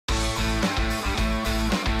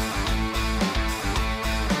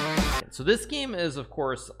So this game is, of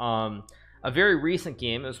course, a very recent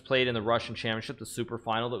game. It was played in the Russian Championship, the super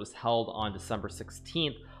final that was held on December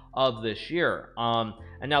 16th of this year. And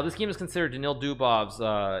now this game is considered Daniil Dubov's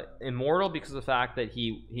Immortal because of the fact that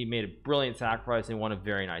he made a brilliant sacrifice and won a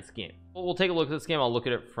very nice game. We'll take a look at this game. I'll look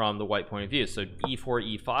at it from the white point of view. So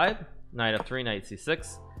e4, e5, knight f3, knight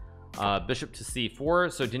c6, bishop to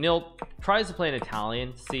c4. So Daniil tries to play an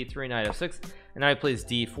Italian, c3, knight f6, and now he plays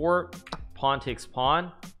d4, pawn takes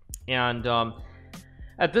pawn. And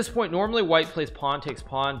at this point, normally white plays pawn takes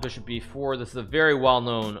pawn, bishop b4. This is a very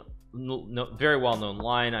well-known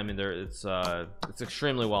line. I mean, it's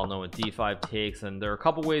extremely well known with d5 takes, and there are a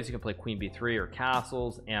couple ways you can play queen b3 or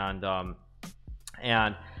castles, and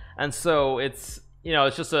so it's, you know,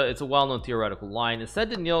 it's a well-known theoretical line.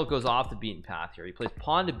 Instead, Daniil goes off the beaten path here. He plays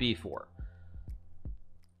pawn to b4,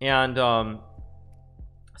 and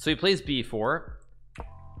so he plays b4.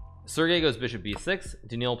 Sergey goes bishop b6.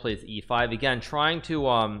 Daniil plays e5, again trying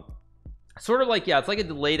to sort of like, yeah, it's like a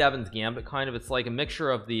delayed Evans Gambit kind of. It's like a mixture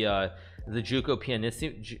of the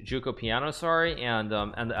Juco Piano, sorry, and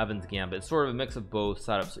the Evans Gambit. It's sort of a mix of both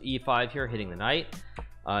setups. So e5 here, hitting the knight.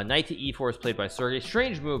 Knight to e4 is played by Sergey.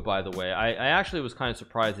 Strange move, by the way. I actually was kind of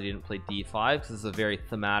surprised that he didn't play d5 because this is a very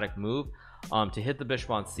thematic move to hit the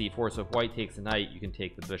bishop on c4. So if white takes the knight, you can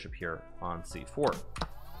take the bishop here on c4.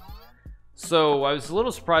 So I was a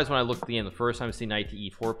little surprised when I looked at the game the first time to see knight to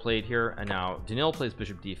e4 played here, and now Daniil plays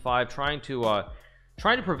bishop d5, trying to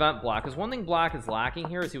prevent black, because one thing black is lacking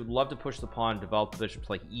here is he would love to push the pawn and develop the bishop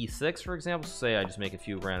to like e6, for example. So say I just make a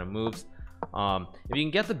few random moves. If you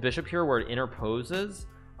can get the bishop here where it interposes,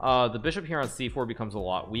 the bishop here on c4 becomes a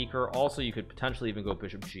lot weaker. Also, you could potentially even go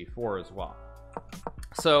bishop g4 as well.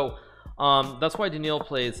 So that's why Daniil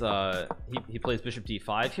plays he plays bishop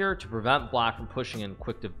d5 here to prevent black from pushing and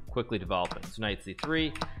quickly developing. So knight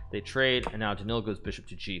c3, they trade, and now Daniil goes bishop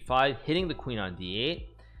to g5, hitting the queen on d8.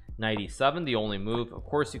 Knight e7, the only move. Of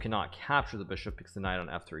course, you cannot capture the bishop because the knight on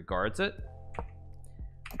f3 guards it.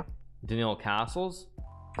 Daniil castles.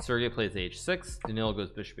 Sergey plays h6. Daniil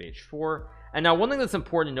goes bishop h4. And now one thing that's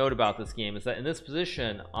important to note about this game is that in this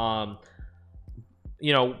position,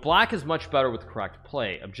 you know, black is much better with correct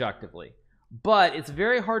play objectively, but it's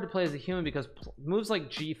very hard to play as a human because moves like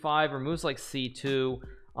g5 or moves like c2,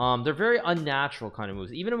 they're very unnatural kind of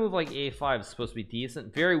moves. Even a move like a5 is supposed to be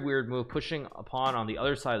decent. Very weird move, pushing a pawn on the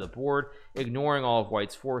other side of the board, ignoring all of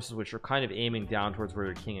white's forces, which are kind of aiming down towards where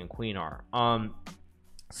their king and queen are.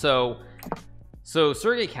 So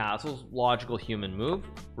Sergey castles, logical human move.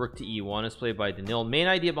 Rook to e1 is played by Daniil. Main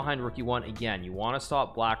idea behind rook e1, again, you want to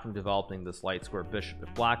stop black from developing this light square bishop.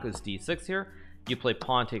 If black goes d6 here, you play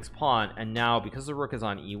pawn takes pawn, and now because the rook is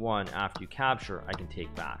on e1, after you capture, I can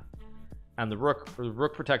take back. And the rook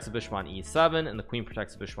protects the bishop on e7, and the queen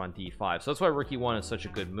protects the bishop on d5. So that's why rook e1 is such a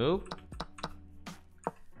good move.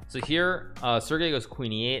 So here, Sergey goes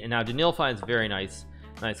queen e8, and now Daniil finds very nice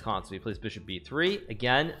concept. He plays bishop b3.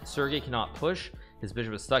 Again, Sergey cannot push. His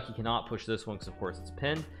bishop is stuck. He cannot push this one because of course it's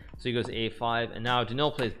pinned. So he goes a5, and now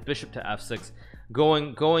Daniil plays bishop to f6,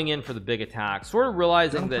 going in for the big attack, sort of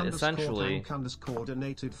realizing that essentially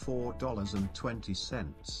donated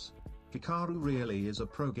 $4.20. Hikaru really is a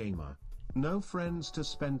pro gamer. No friends to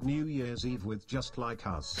spend New Year's Eve with, just like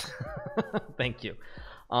us. Thank you.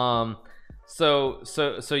 So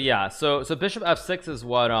bishop f6 is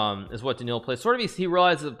what Daniil plays. Sort of he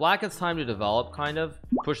realizes if black has time to develop, kind of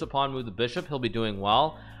push the pawn, move the bishop, he'll be doing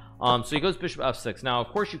well. So he goes bishop f6. Now of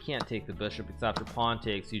course you can't take the bishop because after pawn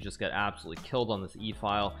takes, you just get absolutely killed on this e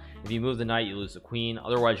file. If you move the knight, you lose the queen,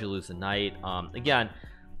 otherwise you lose the knight. Again,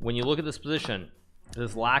 when you look at this position,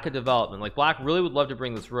 this lack of development, like black really would love to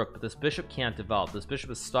bring this rook, but this bishop can't develop. This bishop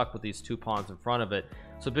is stuck with these two pawns in front of it.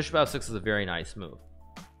 So bishop f6 is a very nice move.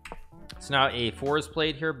 So now a4 is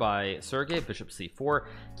played here by Sergey, bishop c4,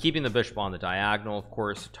 keeping the bishop on the diagonal, of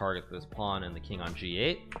course, to target this pawn and the king on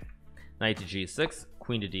g8. Knight to g6,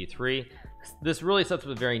 queen to d3. This really sets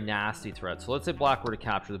up a very nasty threat. So let's say black were to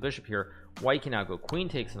capture the bishop here. White can now go queen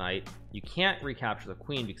takes knight. You can't recapture the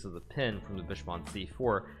queen because of the pin from the bishop on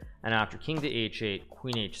c4. And after king to h8,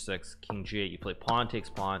 queen h6, king g8, you play pawn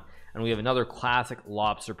takes pawn. And we have another classic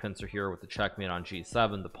lobster pincer here with the checkmate on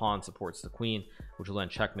g7. The pawn supports the queen, which will then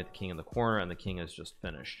checkmate the king in the corner, and the king is just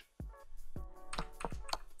finished.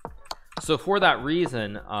 So for that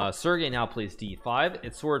reason, Sergey now plays d5.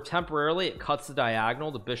 It's sort of temporarily, it cuts the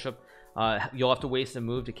diagonal. The bishop, you'll have to waste a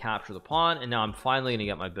move to capture the pawn, and now I'm finally going to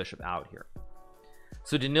get my bishop out here.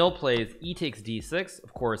 So Daniil plays e takes d6,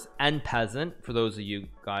 of course, en peasant. For those of you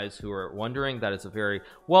guys who are wondering, that is a very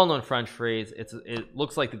well-known French phrase. It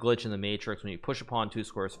looks like the glitch in the Matrix when you push a pawn 2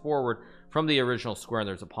 squares forward from the original square and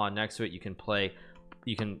there's a pawn next to it. You can play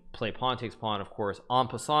play pawn takes pawn, of course. En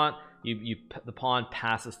passant, the pawn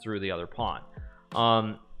passes through the other pawn.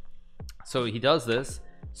 So he does this.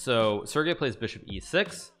 So Sergey plays bishop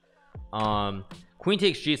e6. Queen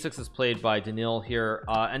takes g6 is played by Daniil here,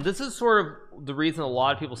 and this is sort of the reason a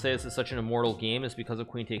lot of people say this is such an immortal game, is because of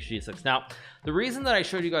queen takes g6. Now, the reason that I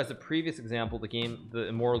showed you guys the previous example, the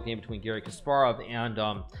immortal game between Garry Kasparov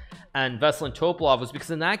and Veselin Topalov, was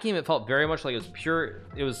because in that game it felt very much like it was pure.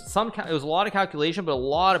 It was a lot of calculation, but a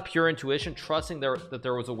lot of pure intuition, trusting that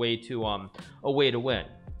there was a way to win.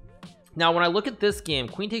 Now, when I look at this game,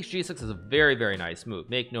 queen takes g6 is a very, very nice move,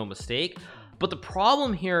 make no mistake. But the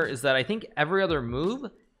problem here is that I think every other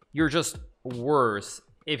move, you're just worse.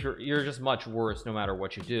 If you're just much worse no matter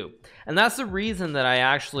what you do. And that's the reason that I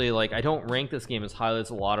actually, like, I don't rank this game as highly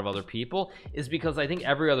as a lot of other people, is because I think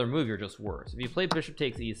every other move you're just worse. If you play bishop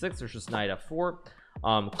takes e6, there's just knight f4,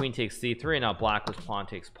 queen takes c3, and now black was pawn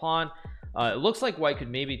takes pawn. It looks like white could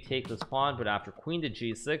maybe take this pawn, but after queen to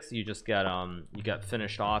g6, you just get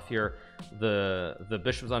finished off here. The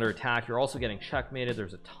bishop's under attack. You're also getting checkmated.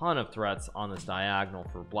 There's a ton of threats on this diagonal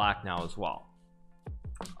for black now as well.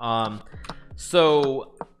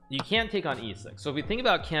 So you can't take on e6. So if we think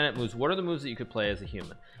about candidate moves, what are the moves that you could play as a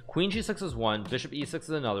human? Queen g6 is one, bishop e6 is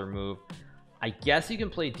another move. I guess you can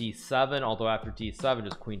play d7, although after d7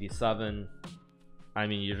 just queen d7. I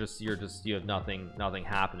mean, you have nothing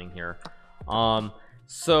happening here.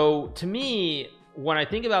 So to me, when I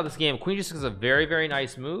think about this game, queen g6 is a very, very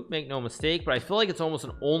nice move, make no mistake, but I feel like it's almost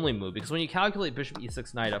an only move, because when you calculate bishop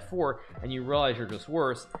e6 knight f4 and you realize you're just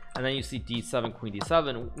worse, and then you see d7 queen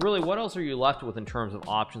d7, really what else are you left with in terms of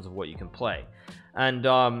options of what you can play? And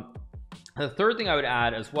the third thing I would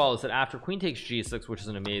add as well is that after queen takes g6, which is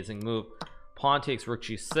an amazing move, pawn takes rook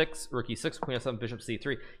g6, rook e6, queen f7, bishop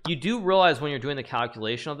c3, you do realize when you're doing the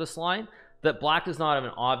calculation of this line that black does not have an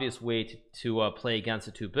obvious way to play against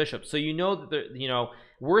the two bishops. So you know that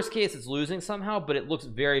worst case it's losing somehow, but it looks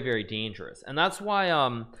very, very dangerous. And that's why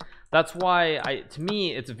to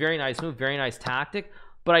me it's a very nice move, very nice tactic,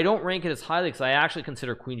 but I don't rank it as highly because I actually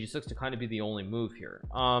consider queen g6 to kind of be the only move here.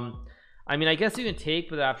 I mean, I guess you can take,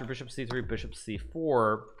 but after bishop c3, bishop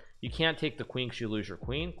c4, you can't take the queen because you lose your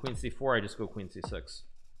queen. Queen c4, I just go queen c6.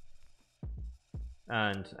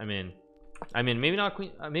 And I mean maybe not queen,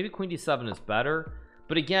 maybe queen d7 is better,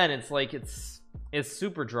 but again, it's like it's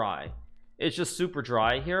super dry. It's just super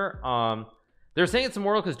dry here. They're saying it's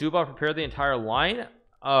immortal because Dubov prepared the entire line.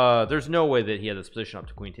 There's no way that he had this position up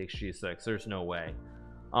to queen takes g6. There's no way.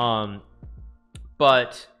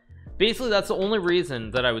 But basically that's the only reason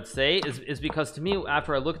that I would say is because to me,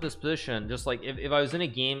 after I look at this position, just like if I was in a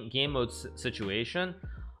game mode situation,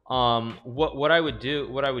 what I would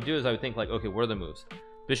do is I would think like, okay, what are the moves?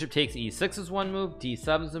 Bishop takes e6 is one move,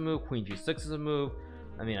 d7 is a move, queen g6 is a move.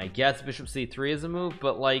 I mean, I guess bishop c3 is a move,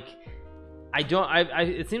 but like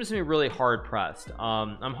it seems to me really hard pressed.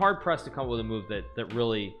 I'm hard pressed to come up with a move that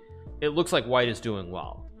really it looks like white is doing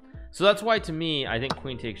well. So that's why to me I think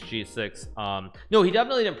queen takes g6. No, he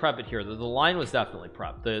definitely didn't prep it here. The line was definitely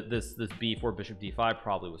prepped. This b4 bishop d5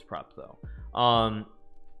 probably was prepped though.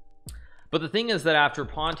 But the thing is that after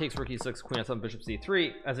pawn takes rook e6, queen f7, bishop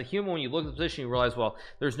c3, as a human, when you look at the position, you realize, well,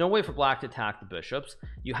 there's no way for black to attack the bishops.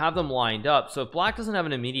 You have them lined up. So if black doesn't have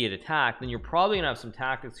an immediate attack, then you're probably gonna have some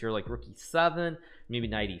tactics here like rook e7, maybe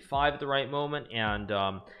knight e5 at the right moment. And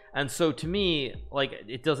so to me, like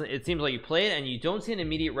it seems like you play it and you don't see an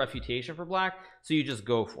immediate refutation for black, so you just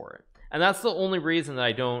go for it. And that's the only reason that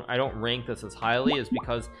I don't rank this as highly, is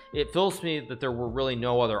because it feels to me that there were really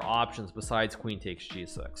no other options besides queen takes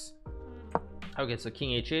g6. Okay, so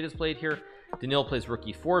king h8 is played here. Daniil plays rook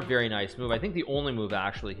e4, very nice move. I think the only move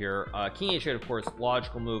actually here. King h8, of course,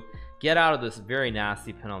 logical move. Get out of this very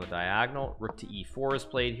nasty pin on the diagonal. Rook to e4 is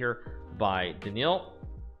played here by Daniil,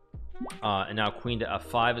 and now queen to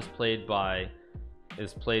f5 is played by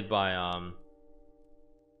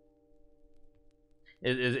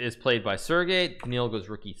Sergey. Daniil goes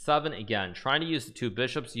rook e7 again, trying to use the two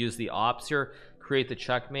bishops, use the ops here, create the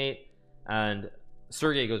checkmate, and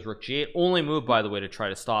Sergey goes rook g8. Only move, by the way, to try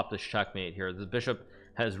to stop this checkmate here. The bishop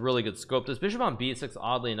has really good scope. This bishop on b6,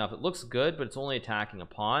 oddly enough, it looks good, but it's only attacking a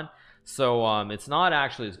pawn, so it's not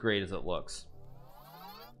actually as great as it looks.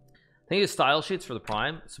 I think his style sheets for the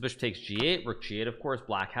prime. So bishop takes g8, rook g8, of course.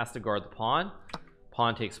 Black has to guard the pawn.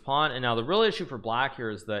 Pawn takes pawn. And now the real issue for black here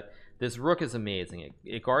is that this rook is amazing.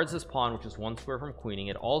 It guards this pawn, which is one square from queening.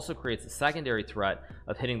 It also creates a secondary threat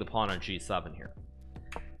of hitting the pawn on g7 here.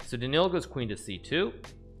 So Daniil goes queen to c2.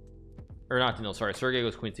 or not Daniil, sorry, Sergey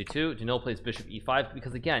goes queen c2, Daniil plays bishop e5,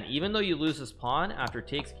 because again, even though you lose this pawn after it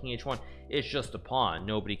takes king h1, it's just a pawn,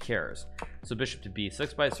 nobody cares. So bishop to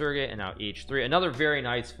b6 by Sergey, and now h3, another very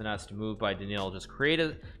nice finesse to move by Daniil. Just create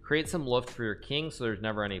some lift for your king, so there's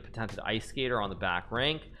never any pretended ice skater on the back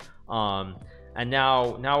rank. And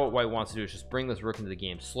now what white wants to do is just bring this rook into the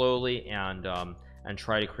game slowly, and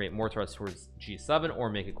try to create more threats towards g7 or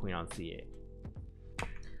make a queen on c8.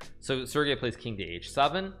 So Sergey plays king to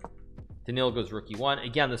h7, Daniil goes rook e1.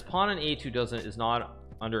 Again, this pawn on a2 is not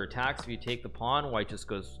under attack, so if you take the pawn, white just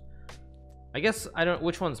goes, I guess, I don't,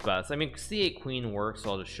 which one's best? I mean, c8 queen works,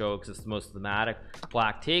 so I'll just show it because it's the most thematic.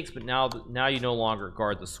 Black takes, but now you no longer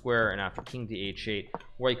guard the square, and after king to h8,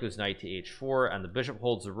 white goes knight to h4, and the bishop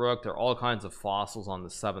holds the rook. There are all kinds of fossils on the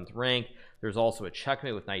 7th rank. There's also a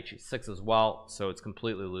checkmate with knight g6 as well, so it's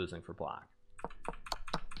completely losing for black.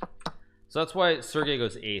 So that's why Sergey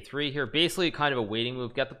goes a3 here, basically kind of a waiting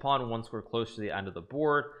move, get the pawn one square closer to the end of the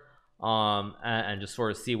board, and just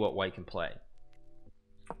sort of see what white can play.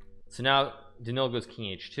 So now Daniil goes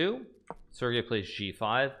king h2, Sergey plays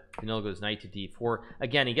g5, Daniil goes knight to d4.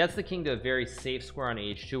 Again, he gets the king to a very safe square on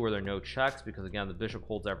h2 where there are no checks, because again, the bishop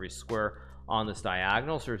holds every square on this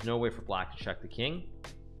diagonal, so there's no way for black to check the king.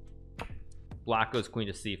 Black goes queen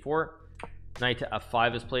to c4, knight to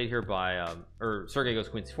f5 is played here by or Sergey goes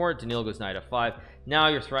queen c4, Daniil goes knight f5. Now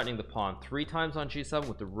you're threatening the pawn 3 times on g7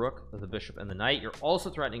 with the rook, the bishop, and the knight. You're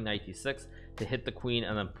also threatening knight d6 to hit the queen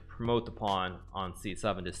and then promote the pawn on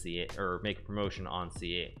c7 to c8, or make a promotion on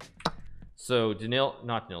c8. So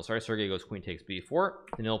Sergey goes queen takes b4,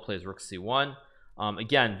 Daniil plays rook c1.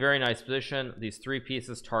 Again, very nice position. These 3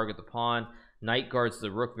 pieces target the pawn, knight guards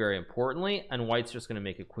the rook very importantly, and white's just going to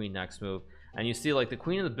make a queen next move. And you see, like, the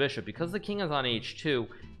queen and the bishop, because the king is on h2,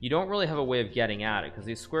 you don't really have a way of getting at it, because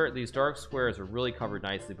these dark squares are really covered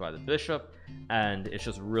nicely by the bishop, and it's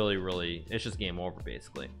just it's just game over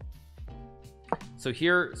basically. So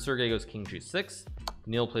here Sergey goes king g6,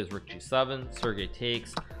 Daniil plays rook g7, Sergey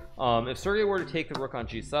takes. If Sergey were to take the rook on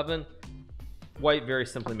g7, white very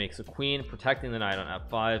simply makes a queen, protecting the knight on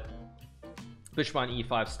f5. Bishop on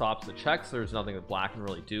e5 stops the check, so there's nothing that black can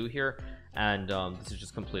really do here, and this is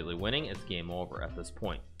just completely winning. It's game over at this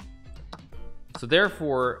point. So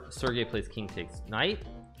therefore Sergey plays king takes knight,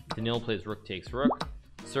 Daniil plays rook takes rook,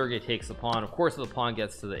 Sergey takes the pawn. Of course, if the pawn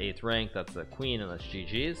gets to the 8th rank, that's a queen, and that's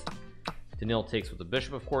GG's. Daniil takes with the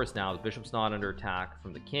bishop, of course. Now the bishop's not under attack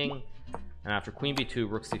from the king, and after queen b2,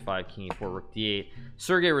 rook c5, king e4, rook d8,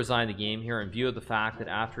 Sergey resigned the game here in view of the fact that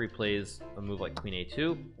after he plays a move like queen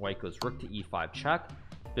a2, white goes rook to e5 check,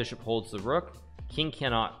 bishop holds the rook, king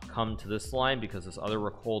cannot come to this line because this other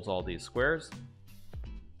rook holds all these squares.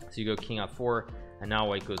 So you go king f4, and now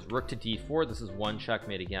white goes rook to d4. This is one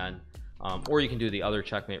checkmate again, or you can do the other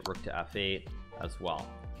checkmate, rook to f8 as well.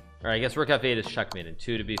 Or I guess rook f8 is checkmate in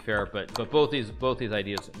 2 to be fair, but both these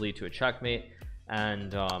ideas lead to a checkmate.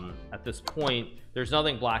 And at this point, there's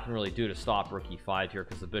nothing black can really do to stop rook e5 here,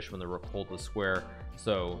 because the bishop and the rook hold the square.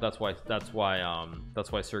 So that's why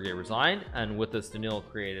Sergey resigned, and with this Daniil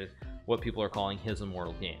created what people are calling his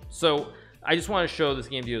immortal game. So I just want to show this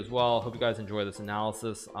game to you as well. Hope you guys enjoy this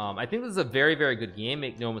analysis. I think this is a very, very good game,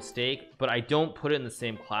 make no mistake, but I don't put it in the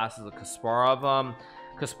same class as a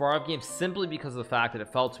Kasparov game, simply because of the fact that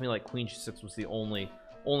it felt to me like queen g6 was the only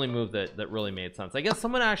move that really made sense. I guess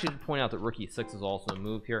someone actually did point out that rook e6 is also a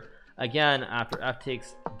move here. Again, after f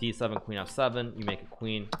takes d7, queen f7, you make a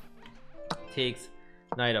queen takes,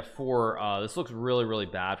 knight f4. This looks really, really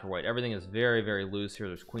bad for white. Everything is very, very loose here.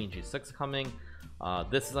 There's queen g6 coming.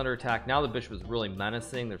 This is under attack. Now the bishop is really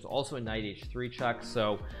menacing. There's also a knight h3 check.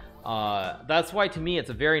 So that's why, to me, it's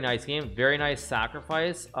a very nice game, very nice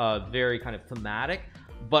sacrifice, very kind of thematic.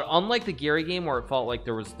 But unlike the Gary game, where it felt like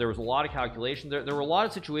there was a lot of calculation, there were a lot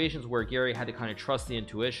of situations where Gary had to kind of trust the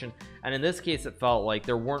intuition, and in this case it felt like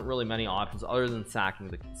there weren't really many options other than sacking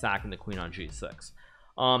the queen on g6.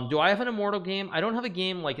 Do I have an immortal game? I don't have a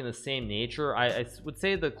game like in the same nature. I would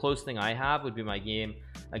say the closest thing I have would be my game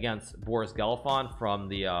against Boris Gelfand from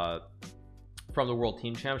the World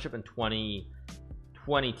Team Championship in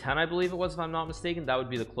 2010, I believe it was, if I'm not mistaken. That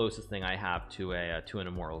would be the closest thing I have to an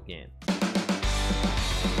immortal game.